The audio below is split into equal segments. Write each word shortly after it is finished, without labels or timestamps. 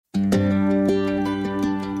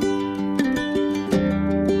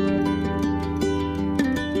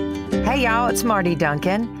Hey y'all, it's Marty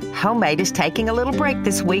Duncan. Homemade is taking a little break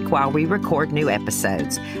this week while we record new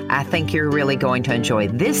episodes. I think you're really going to enjoy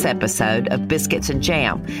this episode of Biscuits and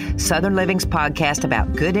Jam, Southern Living's podcast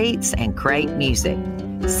about good eats and great music.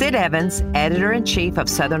 Sid Evans, editor-in-chief of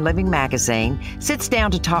Southern Living magazine, sits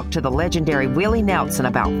down to talk to the legendary Willie Nelson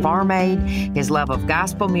about Farm Aid, his love of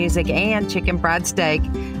gospel music and chicken fried steak,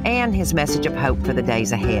 and his message of hope for the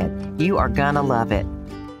days ahead. You are gonna love it.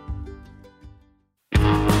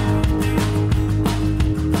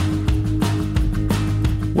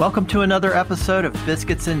 Welcome to another episode of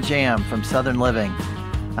Biscuits and Jam from Southern Living.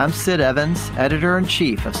 I'm Sid Evans,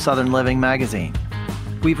 editor-in-chief of Southern Living magazine.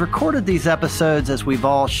 We've recorded these episodes as we've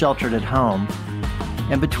all sheltered at home,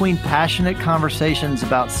 and between passionate conversations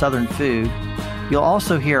about Southern food, you'll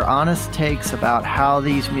also hear honest takes about how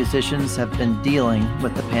these musicians have been dealing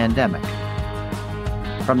with the pandemic.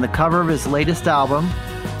 From the cover of his latest album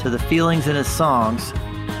to the feelings in his songs,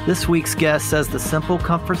 this week's guest says the simple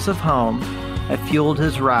comforts of home have fueled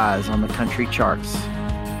his rise on the country charts.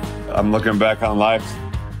 I'm looking back on life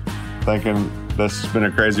thinking this has been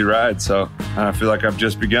a crazy ride, so I feel like I've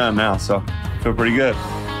just begun now, so I feel pretty good.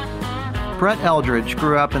 Brett Eldredge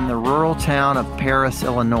grew up in the rural town of Paris,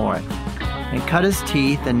 Illinois, and cut his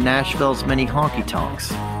teeth in Nashville's many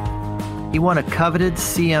honky-tonks. He won a coveted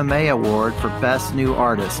CMA award for Best New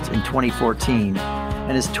Artist in 2014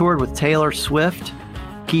 and has toured with Taylor Swift,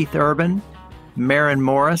 Keith Urban, Maren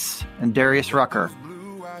Morris, and Darius Rucker.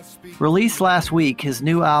 Released last week, his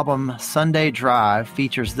new album, Sunday Drive,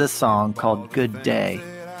 features this song called Good Day,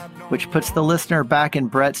 which puts the listener back in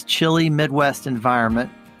Brett's chilly Midwest environment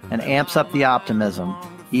and amps up the optimism,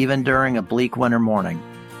 even during a bleak winter morning.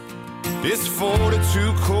 It's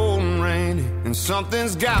 42 cold and rainy, and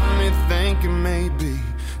something's got me thinking maybe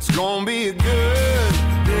it's gonna be a good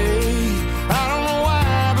day. I don't know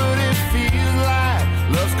why, but it feels like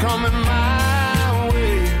love's coming my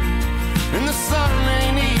way, and the sun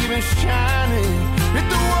ain't even shining. If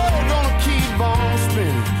the world gonna keep on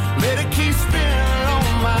spinning, let it keep spinning on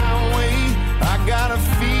my way. I got a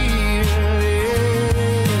feeling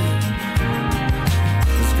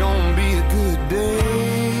it's gonna be a good day.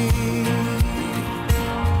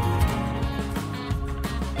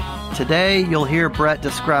 Today, you'll hear Brett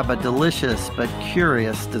describe a delicious but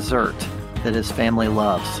curious dessert that his family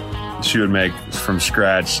loves. She would make from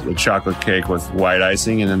scratch a chocolate cake with white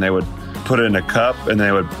icing, and then they would put it in a cup and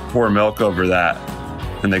they would pour milk over that,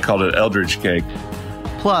 and they called it Eldredge cake.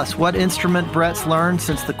 Plus, what instrument Brett's learned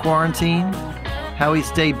since the quarantine, how he's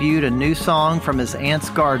debuted a new song from his aunt's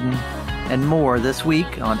garden, and more this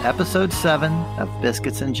week on Episode 7 of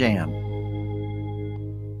Biscuits and Jam.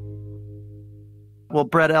 Well,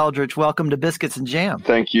 Brett Eldredge, welcome to Biscuits and Jam.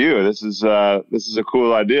 Thank you. This is a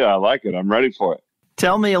cool idea. I like it. I'm ready for it.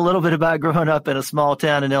 Tell me a little bit about growing up in a small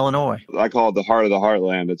town in Illinois. I call it the heart of the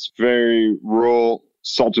heartland. It's very rural,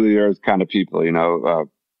 salt of the earth kind of people,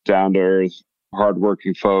 down to earth,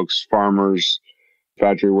 hardworking folks, farmers,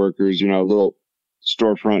 factory workers, little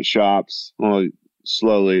storefront shops. Well,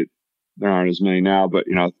 slowly, there aren't as many now, but,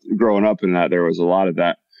 growing up in that, there was a lot of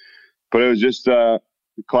that. But it was just a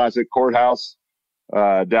classic courthouse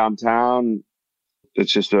downtown.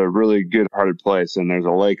 It's just a really good-hearted place, and there's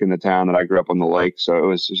a lake in the town that I grew up on the lake, so it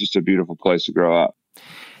was just a beautiful place to grow up.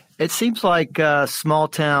 It seems like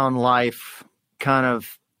small-town life kind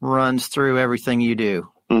of runs through everything you do.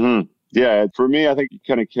 Mm-hmm. Yeah, for me, I think you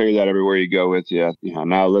kind of carry that everywhere you go with you.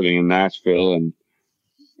 Now living in Nashville and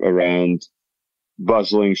around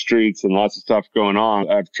bustling streets and lots of stuff going on,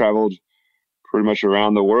 I've traveled pretty much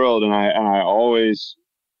around the world, and I always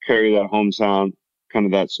carry that hometown, kind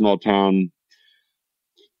of that small-town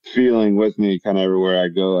feeling with me kind of everywhere I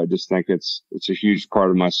go. I just think it's a huge part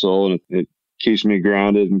of my soul, and it keeps me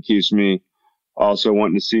grounded and keeps me also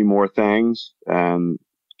wanting to see more things and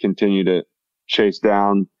continue to chase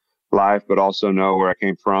down life, but also know where I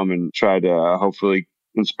came from and try to hopefully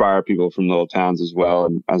inspire people from little towns as well,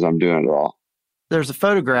 and as I'm doing it all. There's a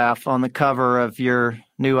photograph on the cover of your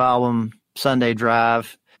new album, Sunday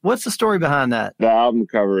Drive. What's the story behind that? The album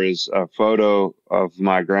cover is a photo of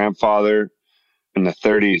my grandfather in the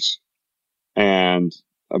 30s, and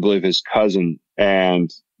I believe his cousin.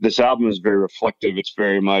 And this album is very reflective. It's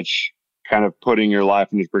very much kind of putting your life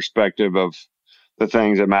into perspective of the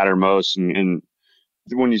things that matter most. And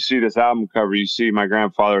when you see this album cover, you see my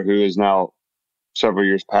grandfather, who is now several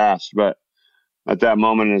years past, but at that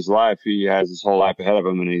moment in his life, he has his whole life ahead of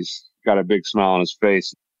him, and he's got a big smile on his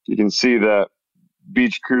face. You can see the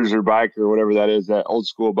beach cruiser bike or whatever that is, that old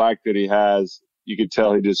school bike that he has. You could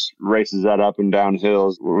tell he just races that up and down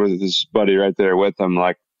hills with his buddy right there with him.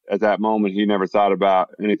 Like, at that moment, he never thought about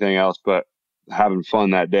anything else but having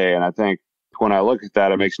fun that day. And I think when I look at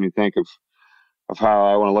that, it makes me think of how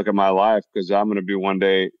I want to look at my life, because I'm going to be one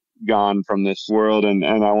day gone from this world, and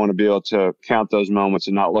I want to be able to count those moments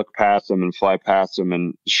and not look past them and fly past them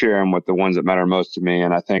and share them with the ones that matter most to me.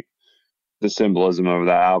 And I think the symbolism of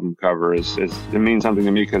that album cover it means something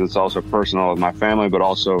to me, because it's also personal with my family, but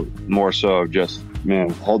also more so of just, man,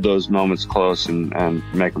 hold those moments close and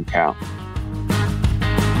make them count.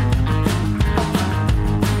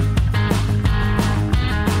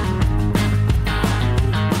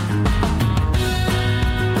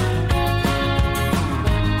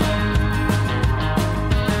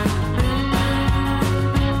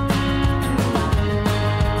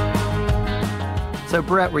 So,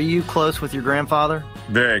 Brett, were you close with your grandfather?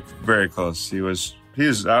 Very, very close. He was,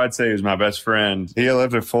 I would say he was my best friend. He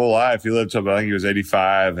lived a full life. He lived till I think he was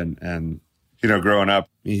 85. And, you know, growing up,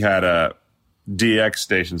 he had a DX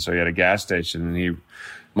station. So he had a gas station, and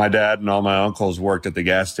my dad and all my uncles worked at the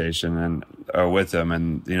gas station and with him.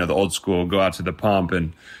 And, you know, the old school, go out to the pump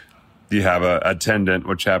and you have a attendant,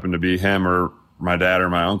 which happened to be him or my dad or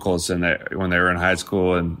my uncles. And when they were in high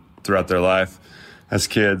school and throughout their life as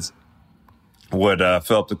kids, would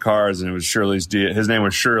fill up the cars, and it was Shirley's his name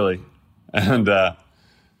was Shirley, and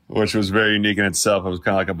which was very unique in itself. It was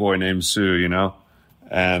kind of like a boy named Sue, you know,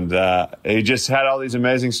 and he just had all these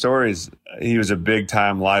amazing stories. He was a big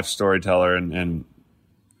time life storyteller, and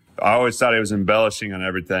I always thought he was embellishing on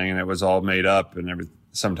everything, and it was all made up and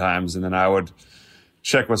sometimes. And then I would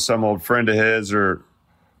check with some old friend of his or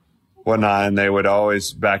whatnot, and they would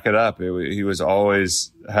always back it up. He was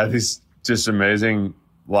always had these just amazing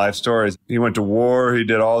life stories. He went to war. He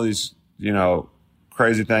did all these, you know,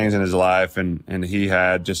 crazy things in his life, and he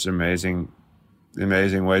had just amazing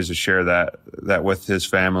ways to share that with his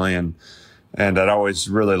family, and that always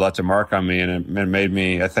really left a mark on me, and it made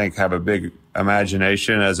me, I think, have a big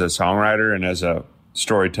imagination as a songwriter and as a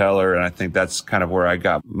storyteller, and I think that's kind of where I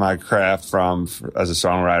got my craft from as a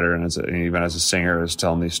songwriter and even as a singer, is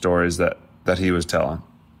telling these stories that he was telling.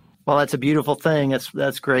 Well, that's a beautiful thing.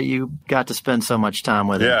 That's great. You got to spend so much time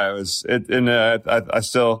with him. Yeah, it was. I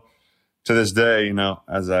still, to this day, you know,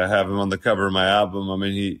 as I have him on the cover of my album, I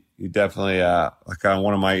mean, he definitely, like on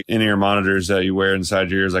one of my in-ear monitors that you wear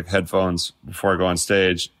inside your ears, like headphones before I go on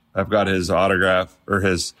stage, I've got his autograph or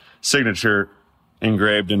his signature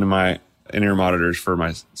engraved into my in-ear monitors for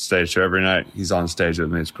my stage. So every night he's on stage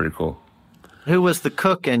with me. It's pretty cool. Who was the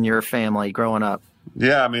cook in your family growing up?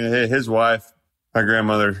 Yeah, I mean, his wife, my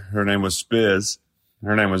grandmother, her name was Spiz.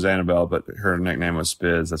 Her name was Annabelle, but her nickname was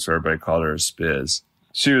Spiz. That's what everybody called her, Spiz.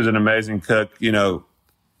 She was an amazing cook, you know,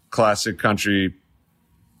 classic country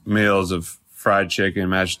meals of fried chicken,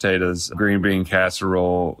 mashed potatoes, green bean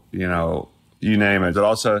casserole, you know, you name it. But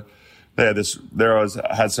also they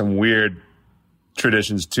had some weird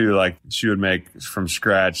traditions too. Like she would make from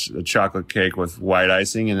scratch a chocolate cake with white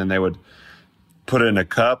icing, and then they would put it in a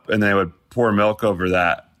cup and they would pour milk over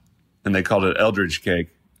that. And they called it Eldridge cake,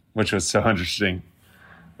 which was so interesting.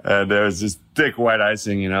 And there was this thick white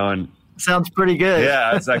icing, you know, and sounds pretty good.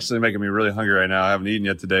 Yeah, it's actually making me really hungry right now. I haven't eaten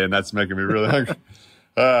yet today, and that's making me really hungry.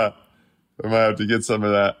 I might have to get some of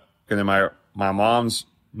that. And then my mom's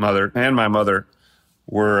mother and my mother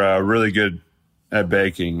were really good at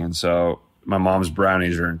baking, and so my mom's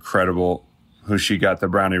brownies are incredible. Who she got the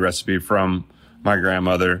brownie recipe from? My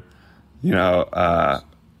grandmother. You know,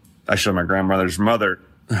 actually my grandmother's mother.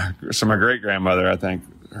 So my great-grandmother, I think,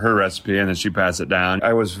 her recipe, and then she passed it down.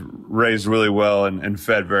 I was raised really well and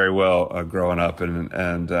fed very well growing up,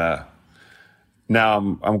 and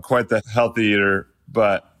now I'm quite the healthy eater,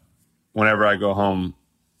 but whenever I go home,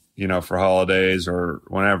 you know, for holidays or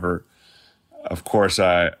whenever, of course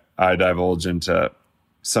I divulge into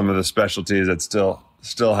some of the specialties that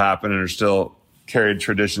still happen and are still carried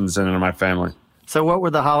traditions into my family. So what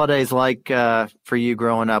were the holidays like for you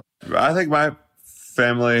growing up? I think my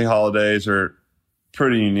family holidays are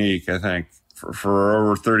pretty unique, I think, for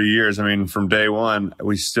over 30 years. I mean, from day one,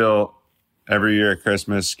 we still, every year at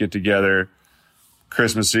Christmas, get together.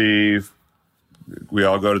 Christmas Eve, we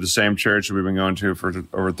all go to the same church that we've been going to for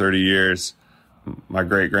over 30 years. My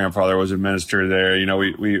great-grandfather was a minister there. You know,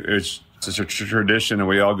 it's just a tradition, and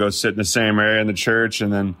we all go sit in the same area in the church,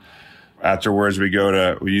 and then afterwards we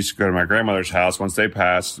used to go to my grandmother's house. Once they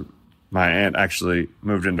passed, my aunt actually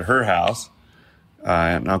moved into her house.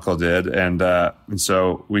 Aunt and uncle did. And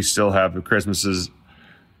so we still have the Christmases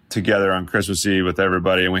together on Christmas Eve with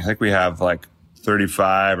everybody. And we think we have like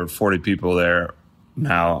 35 or 40 people there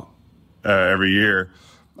now every year,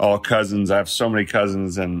 all cousins. I have so many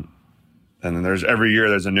cousins, and then every year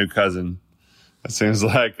there's a new cousin. It seems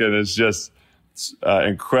like, and it's just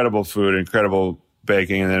incredible food, incredible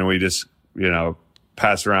baking. And then we just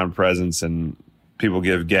pass around presents and people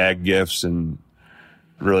give gag gifts and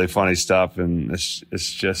really funny stuff. And it's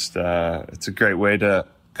just, it's a great way to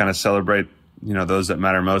kind of celebrate, those that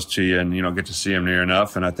matter most to you, and you don't get to see them near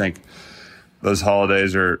enough. And I think those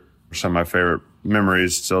holidays are some of my favorite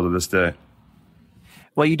memories still to this day.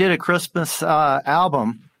 Well, you did a Christmas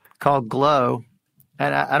album called Glow,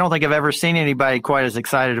 and I don't think I've ever seen anybody quite as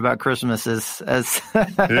excited about Christmas as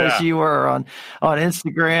as you were on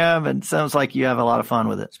Instagram, and it sounds like you have a lot of fun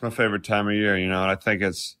with it. It's my favorite time of year, and I think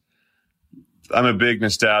I'm a big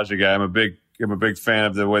nostalgia guy. I'm a big fan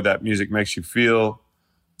of the way that music makes you feel.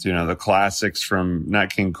 The classics from Nat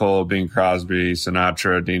King Cole, Bing Crosby,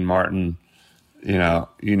 Sinatra, Dean Martin, you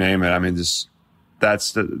name it. I mean,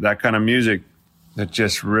 that's that kind of music that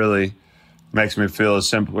just really makes me feel the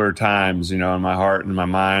simpler times, in my heart and my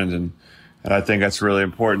mind. And I think that's really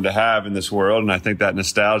important to have in this world. And I think that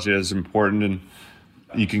nostalgia is important, and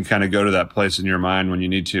you can kind of go to that place in your mind when you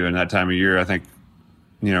need to. And that time of year, I think,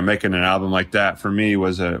 making an album like that for me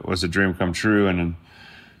was a dream come true. And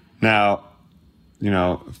now,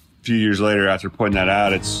 a few years later after putting that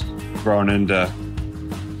out, it's grown into a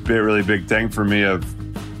really big thing for me of,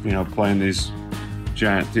 playing these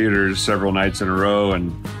giant theaters several nights in a row,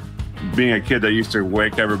 and being a kid that used to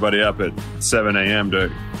wake everybody up at 7 a.m.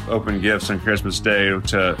 to open gifts on Christmas Day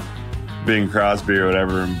to Bing Crosby or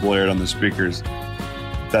whatever and blared on the speakers.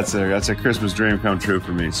 That's a Christmas dream come true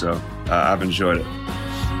for me. So I've enjoyed it.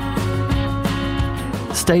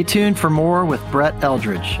 Stay tuned for more with Brett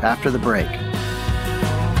Eldredge after the break.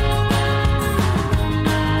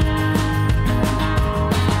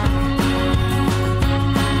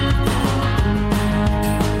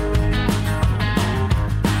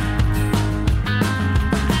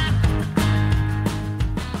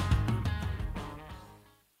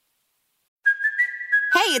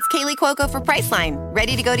 It's Kaylee Cuoco for Priceline.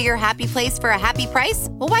 Ready to go to your happy place for a happy price?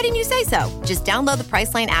 Well, why didn't you say so? Just download the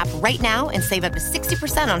Priceline app right now and save up to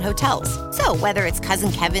 60% on hotels. So whether it's Cousin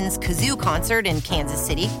Kevin's Kazoo Concert in Kansas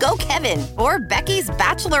City, go Kevin, or Becky's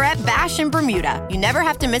Bachelorette Bash in Bermuda, you never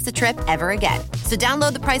have to miss a trip ever again. So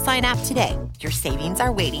download the Priceline app today. Your savings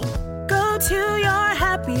are waiting. Go to your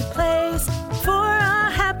happy place for a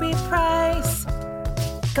happy price.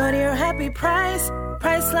 Go to your happy price,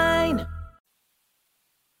 Priceline.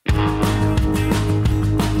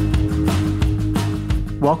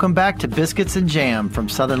 Welcome back to Biscuits and Jam from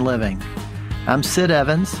Southern Living. I'm Sid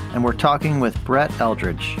Evans, and we're talking with Brett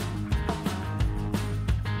Eldredge.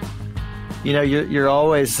 You're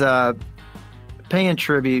always paying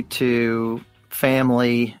tribute to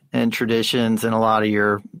family and traditions in a lot of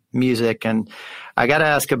your music, and I got to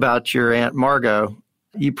ask about your Aunt Margot.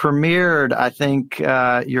 You premiered, I think,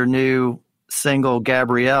 your new single,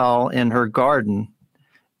 Gabrielle, in her garden.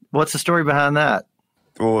 What's the story behind that?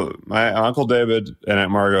 Well, my Uncle David and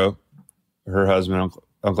Aunt Margot, her husband,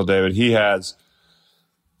 Uncle David, he has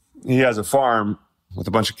a farm with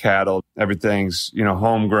a bunch of cattle. Everything's,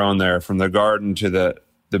 homegrown there, from the garden to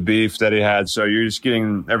the beef that he had. So you're just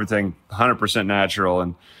getting everything 100% natural.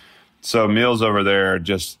 And so meals over there are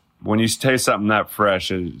just, when you taste something that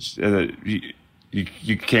fresh, you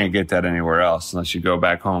can't get that anywhere else unless you go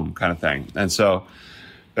back home, kind of thing. And so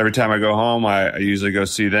every time I go home, I usually go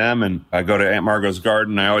see them, and I go to Aunt Margot's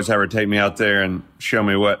garden. I always have her take me out there and show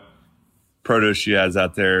me what produce she has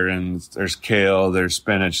out there. And there's kale, there's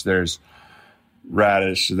spinach, there's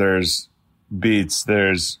radish, there's beets,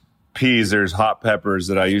 there's peas, there's hot peppers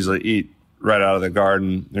that I usually eat right out of the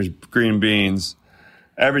garden. There's green beans,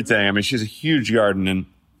 everything. I mean, she's a huge garden,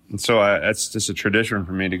 and so it's just a tradition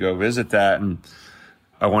for me to go visit that. And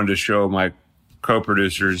I wanted to show my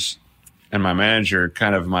co-producers and my manager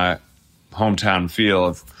kind of my hometown feel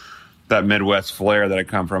of that Midwest flair that I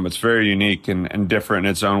come from. It's very unique and different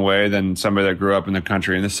in its own way than somebody that grew up in the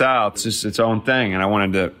country in the South. It's just its own thing, and I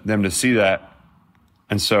wanted them to see that.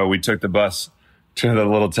 And so we took the bus to the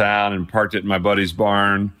little town and parked it in my buddy's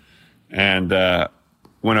barn, and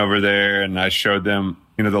went over there, and I showed them,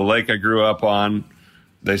 the lake I grew up on.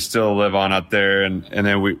 They still live on out there, and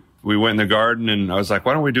then we went in the garden, and I was like,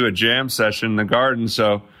 why don't we do a jam session in the garden?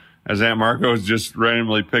 So as Aunt Margot was just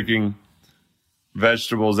randomly picking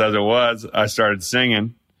vegetables as it was, I started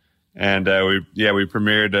singing, and we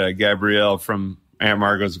premiered Gabrielle from Aunt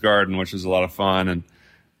Margot's garden, which was a lot of fun, and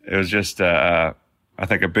it was just I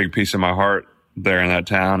think a big piece of my heart there in that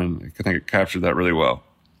town, and I think it captured that really well.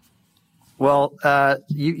 Well,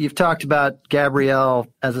 you've talked about Gabrielle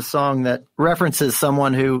as a song that references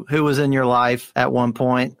someone who was in your life at one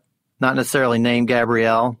point, not necessarily named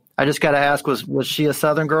Gabrielle. I just got to ask, was she a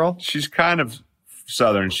Southern girl? She's kind of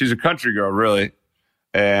Southern. She's a country girl, really.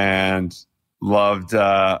 And loved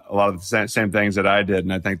a lot of the same things that I did.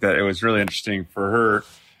 And I think that it was really interesting for her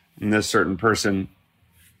and this certain person.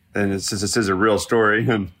 And this is a real story.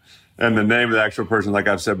 And the name of the actual person, like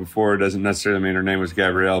I've said before, doesn't necessarily mean her name was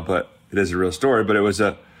Gabrielle, but it is a real story. But it was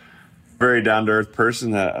a very down-to-earth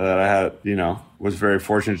person that I had, was very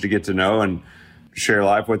fortunate to get to know and share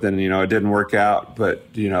life with. And, it didn't work out, but,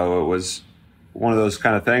 it was one of those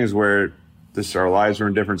kind of things where our lives were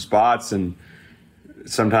in different spots. And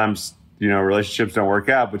sometimes, relationships don't work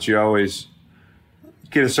out, but you always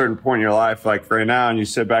get a certain point in your life, like right now, and you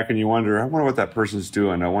sit back and you wonder, I wonder what that person's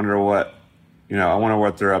doing. I wonder what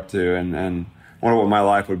they're up to, and I wonder what my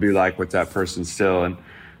life would be like with that person still. And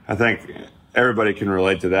I think everybody can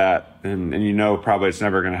relate to that, and probably it's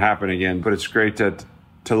never going to happen again, but it's great to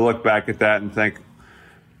look back at that and think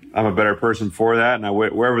I'm a better person for that. And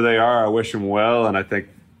wherever they are, I wish them well. And I think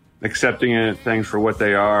accepting things for what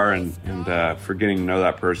they are and for getting to know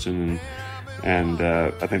that person. And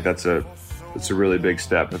I think it's a really big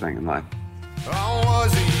step, I think, in life. Oh,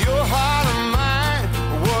 was it your heart or mine?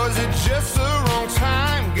 Or was it just the wrong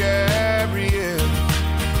time, Gabrielle?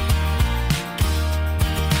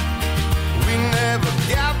 We never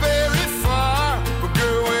got very far, but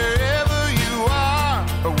girl, wherever you are,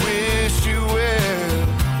 I wish you well,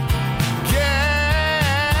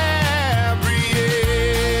 Gabrielle.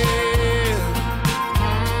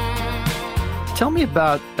 Tell me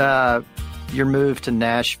about your move to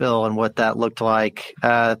Nashville and what that looked like.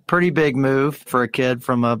 Pretty big move for a kid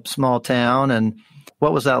from a small town. And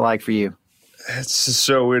what was that like for you? It's just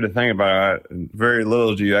so weird to think about. Very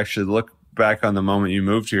little do you actually look back on the moment you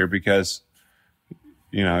moved here, because,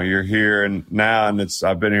 you're here and now, and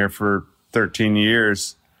I've been here for 13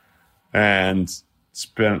 years and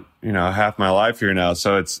spent, half my life here now.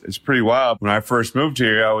 So it's pretty wild. When I first moved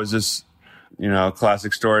here, I was just,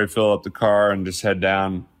 classic story, fill up the car and just head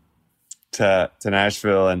down to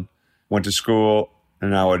Nashville, and went to school,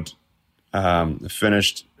 and I would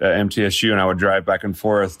finished at MTSU, and I would drive back and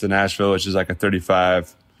forth to Nashville, which is like a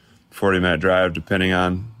 35, 40-minute drive, depending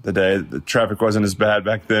on the day. The traffic wasn't as bad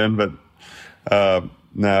back then, but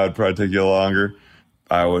now it'd probably take you longer.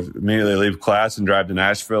 I would immediately leave class and drive to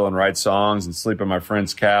Nashville and write songs and sleep on my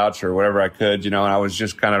friend's couch or whatever I could, and I was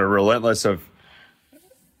just kind of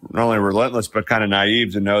not only relentless, but kind of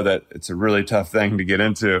naive to know that it's a really tough thing to get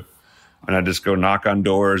into. And I'd just go knock on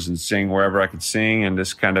doors and sing wherever I could sing and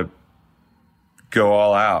just kind of go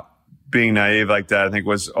all out. Being naive like that, I think,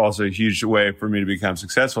 was also a huge way for me to become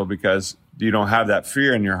successful, because you don't have that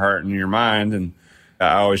fear in your heart and your mind. And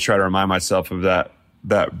I always try to remind myself of that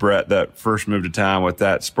Brett that first moved to town with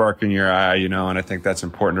that spark in your eye, and I think that's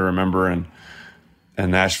important to remember. And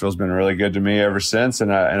Nashville's been really good to me ever since.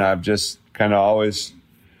 And I've just kind of always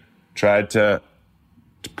tried to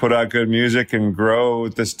put out good music and grow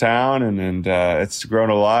with this town, and it's grown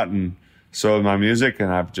a lot, and so with my music,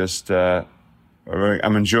 and I've just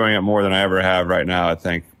I'm enjoying it more than I ever have right now. I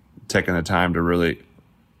think taking the time to really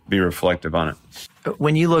be reflective on it.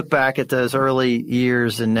 When you look back at those early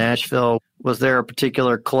years in Nashville, was there a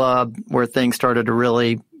particular club where things started to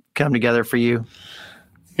really come together for you?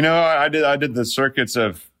 I did the circuits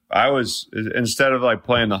of, instead of like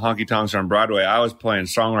playing the honky tonks on Broadway, I was playing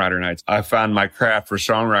songwriter nights. I found my craft for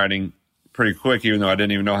songwriting pretty quick, even though I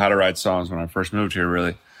didn't even know how to write songs when I first moved here,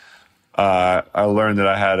 really. I learned that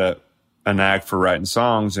I had a knack for writing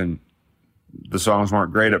songs, and the songs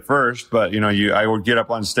weren't great at first, but, I would get up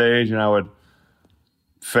on stage and I would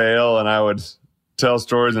fail and I would tell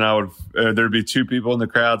stories, and there'd be two people in the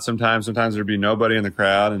crowd sometimes there'd be nobody in the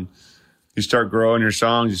crowd, and you start growing your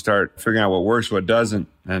songs, you start figuring out what works, what doesn't.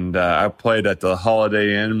 And I played at the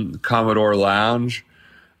Holiday Inn Commodore Lounge,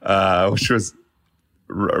 which was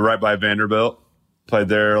right by Vanderbilt. Played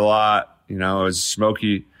there a lot. It was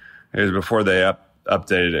smoky. It was before they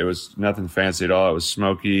updated. It was nothing fancy at all. It was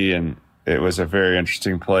smoky, and it was a very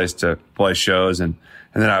interesting place to play shows. And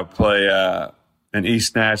then I would play in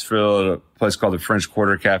East Nashville at a place called the French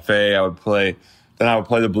Quarter Cafe. I would play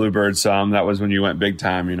the Bluebird some. That was when you went big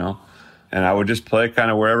time, And I would just play kind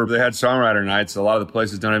of wherever they had songwriter nights. A lot of the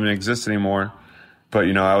places don't even exist anymore. But,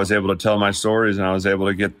 I was able to tell my stories, and I was able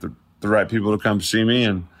to get the right people to come see me,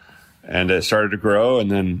 and it started to grow. And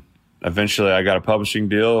then eventually I got a publishing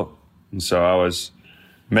deal. And so I was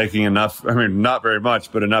making enough, not very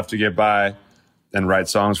much, but enough to get by and write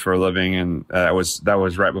songs for a living. And that was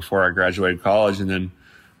right before I graduated college, and then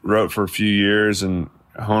wrote for a few years and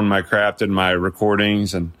honed my craft and my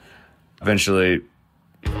recordings. And eventually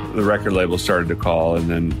the record label started to call, and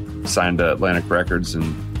then signed to Atlantic Records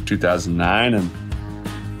in 2009. And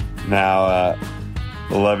now,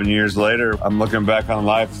 11 years later, I'm looking back on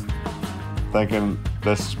life thinking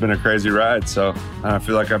this has been a crazy ride. So I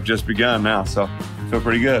feel like I've just begun now. So I feel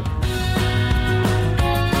pretty good.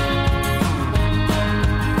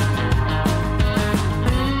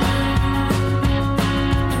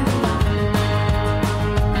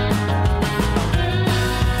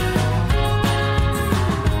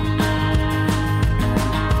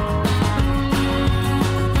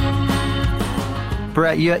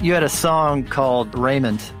 Brett, you had a song called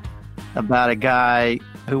Raymond about a guy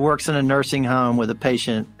who works in a nursing home with a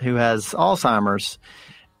patient who has Alzheimer's.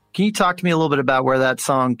 Can you talk to me a little bit about where that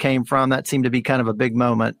song came from? That seemed to be kind of a big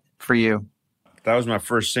moment for you. That was my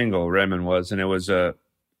first single, Raymond was, and it was a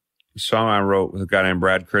song I wrote with a guy named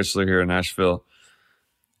Brad Chrysler here in Nashville.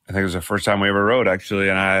 I think it was the first time we ever wrote, actually,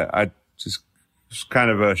 and I just was kind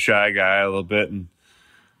of a shy guy a little bit,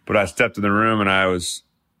 but I stepped in the room and I was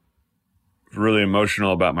really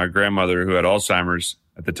emotional about my grandmother who had Alzheimer's.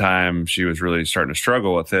 At the time, she was really starting to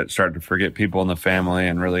struggle with it, starting to forget people in the family,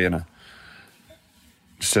 and really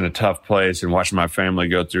just in a tough place, and watching my family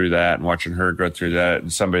go through that and watching her go through that.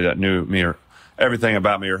 And somebody that knew me or everything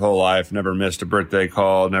about me her whole life, never missed a birthday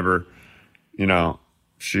call, never,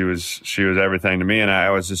 she was everything to me. And I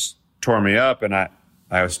was just tore me up. And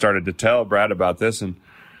I started to tell Brad about this, and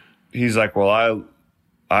he's like, well,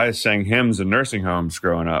 I sang hymns in nursing homes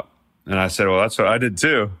growing up. And I said, well, that's what I did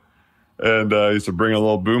too. And I used to bring a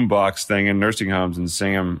little boombox thing in nursing homes and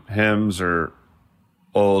sing them hymns or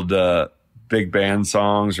old big band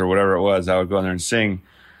songs or whatever it was. I would go in there and sing.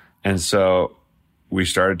 And so we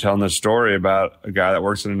started telling this story about a guy that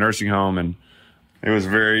works in a nursing home. And it was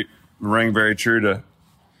rang very true to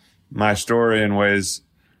my story in ways.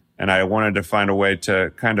 And I wanted to find a way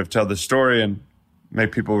to kind of tell the story and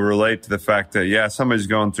make people relate to the fact that, yeah, somebody's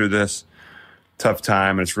going through this tough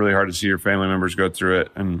time. And it's really hard to see your family members go through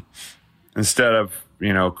it. And instead of,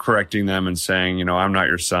 correcting them and saying, I'm not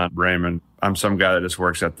your son, Raymond, I'm some guy that just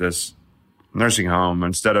works at this nursing home.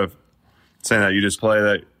 Instead of saying that,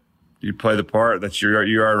 you play the part that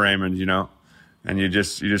you are Raymond, and you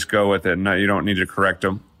just go with it. And you don't need to correct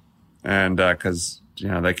them. And, cause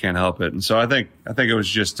they can't help it. And so I think it was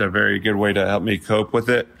just a very good way to help me cope with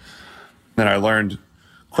it. Then I learned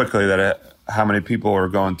quickly that how many people were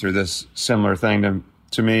going through this similar thing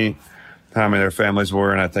to me, how many their families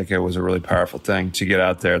were. And I think it was a really powerful thing to get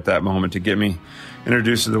out there at that moment to get me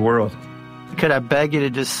introduced to the world. Could I beg you to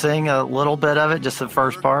just sing a little bit of it, just the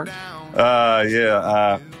first part?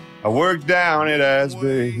 I work down at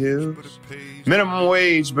Asbury Hills. Minimum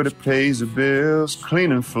wage, but it pays the bills.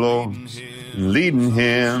 Cleaning floors and leading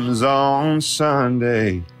hymns on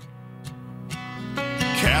Sunday.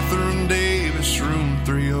 Catherine Davis, room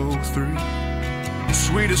 303. The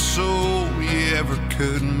sweetest soul you ever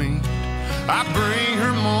could meet. I bring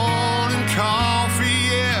her morning coffee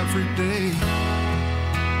every day.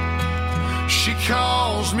 She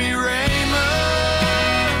calls me Raymond.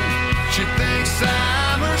 She thinks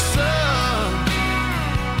I'm her son.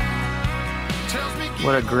 Tells me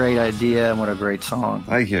What a great idea and what a great song.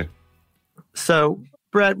 Thank you. So,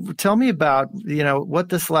 Brett, tell me about, what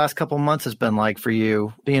this last couple months has been like for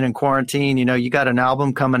you, being in quarantine. You got an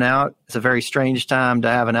album coming out. It's a very strange time to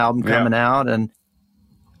have an album coming out. And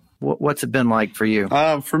what's it been like for you?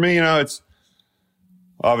 For me, it's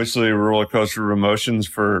obviously a roller coaster of emotions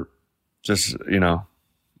for just,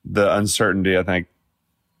 the uncertainty, I think,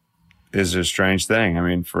 is a strange thing. I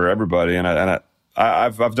mean, for everybody. And I've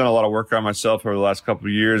done a lot of work on myself over the last couple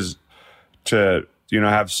of years to,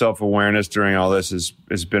 have self-awareness during all this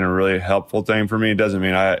has been a really helpful thing for me. It doesn't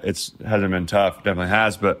mean it hasn't been tough. It definitely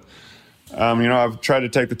has. But, I've tried to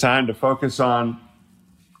take the time to focus on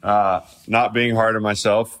not being hard on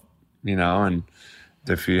myself, and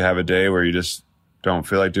if you have a day where you just don't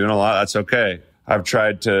feel like doing a lot, that's okay. I've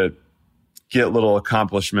tried to get little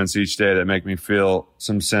accomplishments each day that make me feel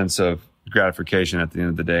some sense of gratification at the end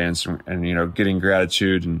of the day and getting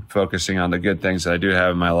gratitude and focusing on the good things that I do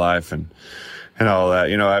have in my life and all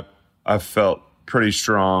that. I've felt pretty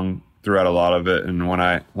strong throughout a lot of it. And when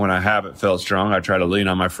I haven't felt strong, I try to lean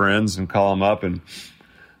on my friends and call them up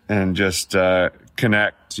and just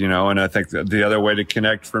connect, and I think the other way to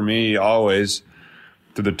connect for me always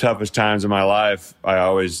through the toughest times of my life, I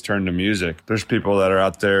always turn to music. There's people that are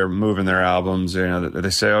out there moving their albums, they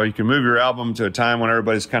say, oh, you can move your album to a time when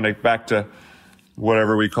everybody's kind of back to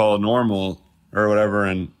whatever we call normal or whatever.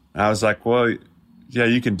 And I was like, well, yeah,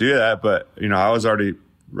 you can do that. But, I was already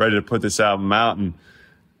ready to put this album out. And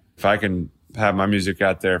if I can have my music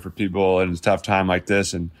out there for people in a tough time like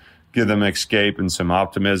this and give them escape and some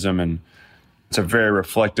optimism, and it's a very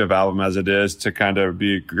reflective album as it is, to kind of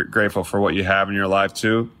be grateful for what you have in your life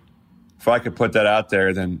too. If I could put that out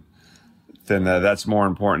there, then that's more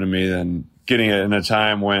important to me than getting it in a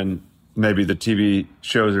time when maybe the TV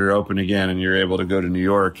shows are open again and you're able to go to New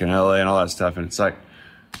York and LA and all that stuff. And it's like,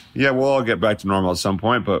 yeah, we'll all get back to normal at some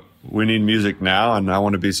point, but we need music now. And I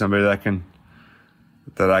want to be somebody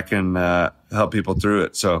that I can help people through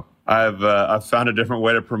it. So I've found a different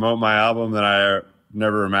way to promote my album than I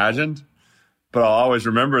never imagined, but I'll always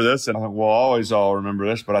remember this, and we'll always all remember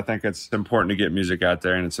this. But I think it's important to get music out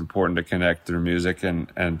there, and it's important to connect through music,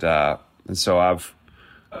 and so I've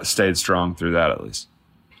stayed strong through that at least.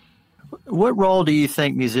 What role do you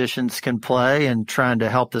think musicians can play in trying to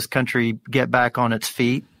help this country get back on its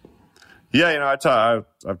feet? Yeah,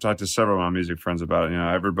 I've talked to several of my music friends about it.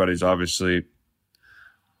 Everybody's obviously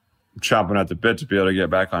chomping at the bit to be able to get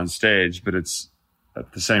back on stage, but it's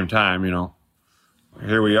at the same time,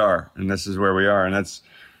 here we are, and this is where we are, and that's,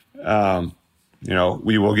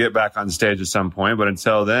 we will get back on stage at some point, but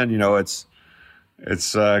until then,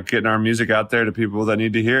 it's getting our music out there to people that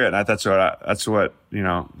need to hear it. And that's what I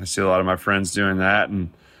see a lot of my friends doing that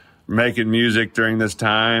and making music during this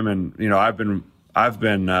time. And I've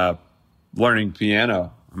been learning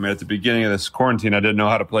piano. I mean, at the beginning of this quarantine, I didn't know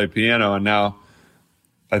how to play piano, and now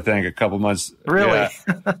I think a couple months. Really?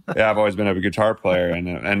 Yeah, I've always been a guitar player,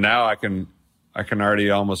 and now I can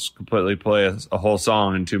already almost completely play a whole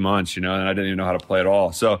song in 2 months, and I didn't even know how to play at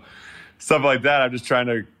all. So stuff like that, I'm just trying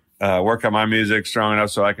to work on my music strong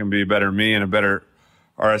enough so I can be a better me and a better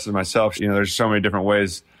artist of myself. There's so many different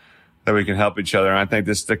ways that we can help each other. And I think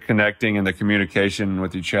the connecting and the communication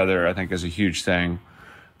with each other, I think, is a huge thing.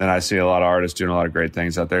 And I see a lot of artists doing a lot of great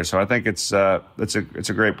things out there. So I think it's a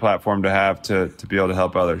great platform to have to be able to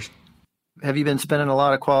help others. Have you been spending a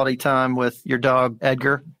lot of quality time with your dog,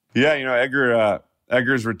 Edgar? Yeah,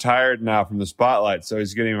 Edgar's retired now from the spotlight, so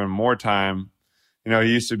he's getting even more time. He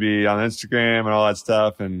used to be on Instagram and all that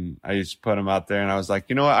stuff, and I used to put him out there, and I was like,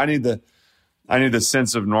 what? I need the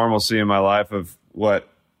sense of normalcy in my life of what,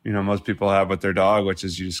 most people have with their dog, which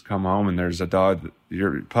is you just come home and there's a dog,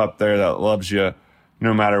 your pup there that loves you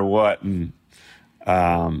no matter what. And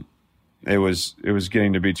it was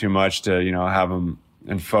getting to be too much to, have him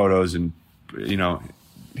in photos, and,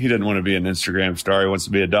 he didn't want to be an Instagram star. He wants to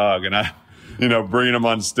be a dog. And I, bringing him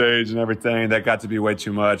on stage and everything, that got to be way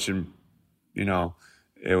too much. And,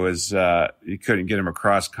 it was, you couldn't get him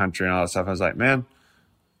across country and all that stuff. I was like, man,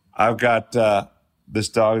 I've got, this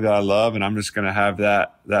dog that I love, and I'm just going to have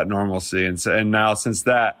that normalcy. And now since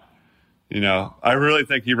that, I really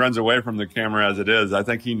think he runs away from the camera as it is. I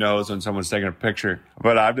think he knows when someone's taking a picture,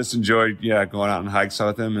 but I've just enjoyed, going out on hikes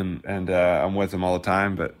with him, and I'm with him all the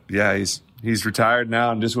time. But yeah, he's retired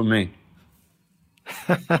now and just with me.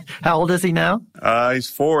 How old is he now? He's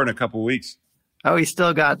 4 in a couple weeks. Oh, he's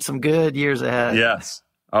still got some good years ahead. Yes.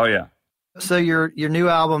 Oh yeah. So your new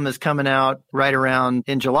album is coming out right around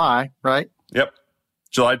in July, right? Yep.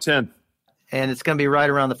 July 10th. And it's going to be right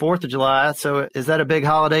around the 4th of July. So is that a big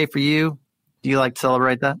holiday for you? Do you like to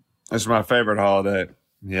celebrate that? It's my favorite holiday.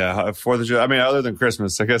 Yeah, 4th of July. I mean, other than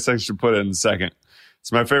Christmas. I guess I should put it in second.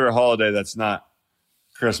 It's my favorite holiday that's not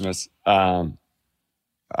Christmas. I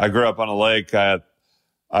grew up on a lake. I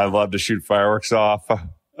love to shoot fireworks off.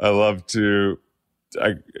 I love to,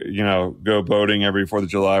 go boating every 4th of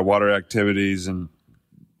July, water activities and,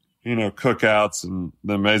 cookouts and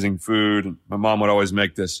the amazing food. And my mom would always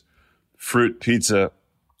make this fruit pizza,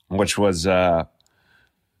 which was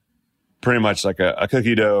pretty much like a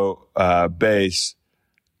cookie dough base.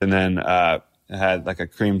 And then it had like a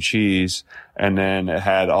cream cheese. And then it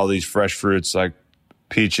had all these fresh fruits like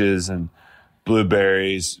peaches and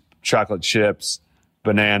blueberries, chocolate chips,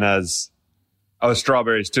 bananas. Oh,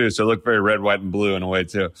 strawberries too. So it looked very red, white, and blue in a way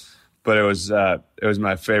too. But it was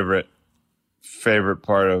my favorite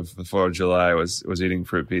part of the 4th of July was eating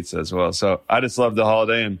fruit pizza as well. So I just love the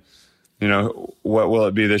holiday, and what will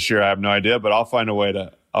it be this year? I have no idea, but I'll find a way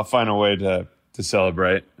to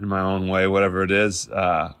celebrate in my own way, whatever it is.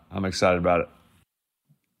 I'm excited about it.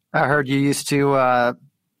 I heard you used to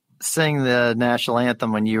sing the national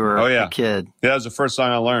anthem when you were a kid. Yeah, that was the first song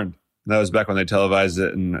I learned. That was back when they televised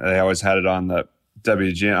it, and they always had it on the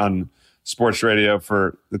WGN on sports radio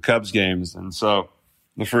for the Cubs games. And so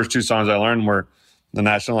the first 2 songs I learned were the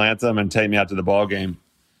national anthem and Take Me Out to the Ball Game.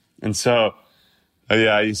 And so,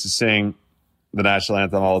 I used to sing the national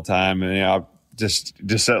anthem all the time, and just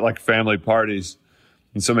at like family parties,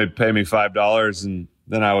 and somebody would pay me $5, and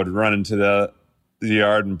then I would run into the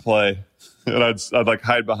yard and play. And I'd like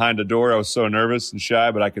hide behind a door. I was so nervous and shy,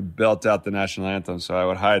 but I could belt out the national anthem. So I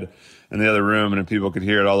would hide in the other room, and then people could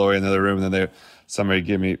hear it all the way in the other room. And then somebody would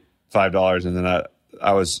give me $5, and then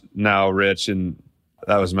I was now rich, and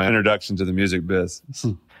that was my introduction to the music biz.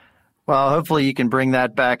 Well, hopefully you can bring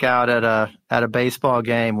that back out at a baseball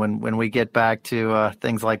game when we get back to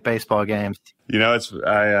things like baseball games. You know,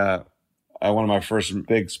 one of my first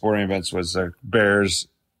big sporting events was Bears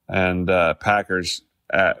and Packers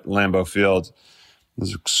at Lambeau Field. It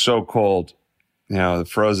was so cold. You know, the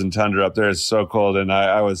frozen tundra up there is so cold, and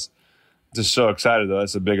I was just so excited, though.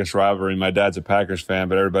 That's the biggest rivalry. My dad's a Packers fan,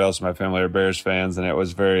 but everybody else in my family are Bears fans, and it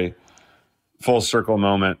was very full circle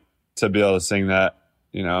moment to be able to sing that,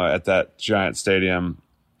 you know, at that giant stadium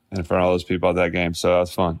in front of all those people at that game. So that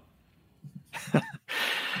was fun.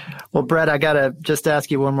 Well, Brett, I got to just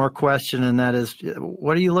ask you one more question, and that is,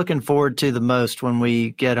 what are you looking forward to the most when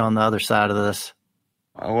we get on the other side of this?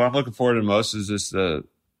 What I'm looking forward to most is just the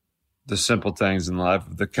simple things in life,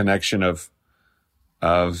 the connection of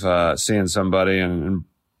seeing somebody, and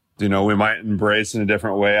you know, we might embrace in a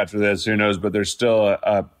different way after this, who knows, but there's still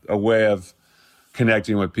a way of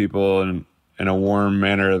connecting with people in a warm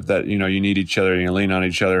manner that, you know, you need each other and you lean on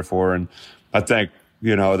each other for. And I think,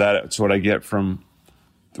 you know, that's what I get from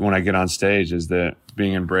when I get on stage, is that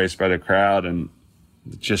being embraced by the crowd, and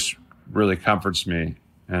it just really comforts me.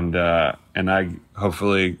 And I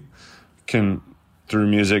hopefully can, through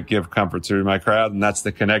music, give comfort through my crowd. And that's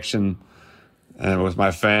the connection. And with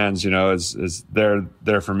my fans, you know, is they're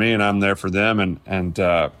there for me and I'm there for them. And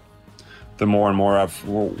the more and more I've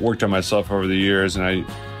worked on myself over the years, and I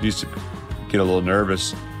used to get a little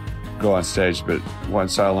nervous, go on stage, but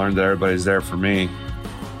once I learned that everybody's there for me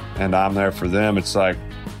and I'm there for them, it's like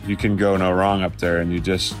you can go no wrong up there, and you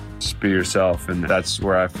just be yourself. And that's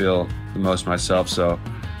where I feel the most myself. So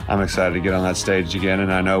I'm excited to get on that stage again,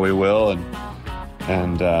 and I know we will.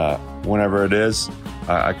 And whenever it is,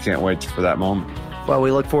 I can't wait for that moment. Well,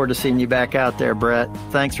 we look forward to seeing you back out there, Brett.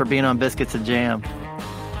 Thanks for being on Biscuits and Jam.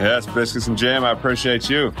 Yes, Biscuits and Jam. I appreciate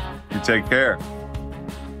you. You take care.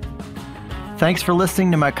 Thanks for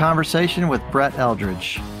listening to my conversation with Brett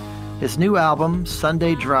Eldredge. His new album,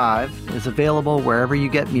 Sunday Drive, is available wherever you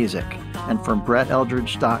get music and from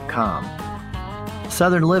BrettEldredge.com.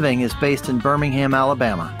 Southern Living is based in Birmingham,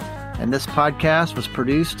 Alabama, and this podcast was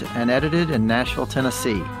produced and edited in Nashville,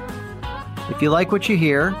 Tennessee. If you like what you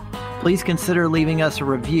hear, please consider leaving us a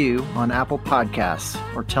review on Apple Podcasts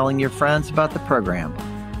or telling your friends about the program.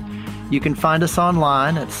 You can find us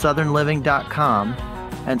online at southernliving.com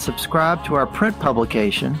and subscribe to our print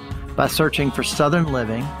publication by searching for Southern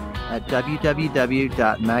Living at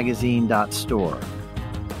www.magazine.store.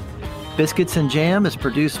 Biscuits and Jam is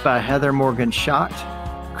produced by Heather Morgan Schott,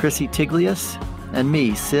 Chrissy Tiglius, and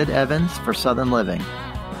me, Sid Evans, for Southern Living.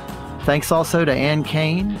 Thanks also to Ann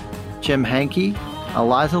Kane, Jim Hankey,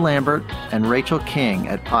 Eliza Lambert, and Rachel King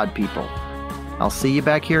at Pod People. I'll see you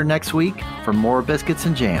back here next week for more Biscuits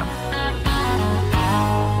and Jam.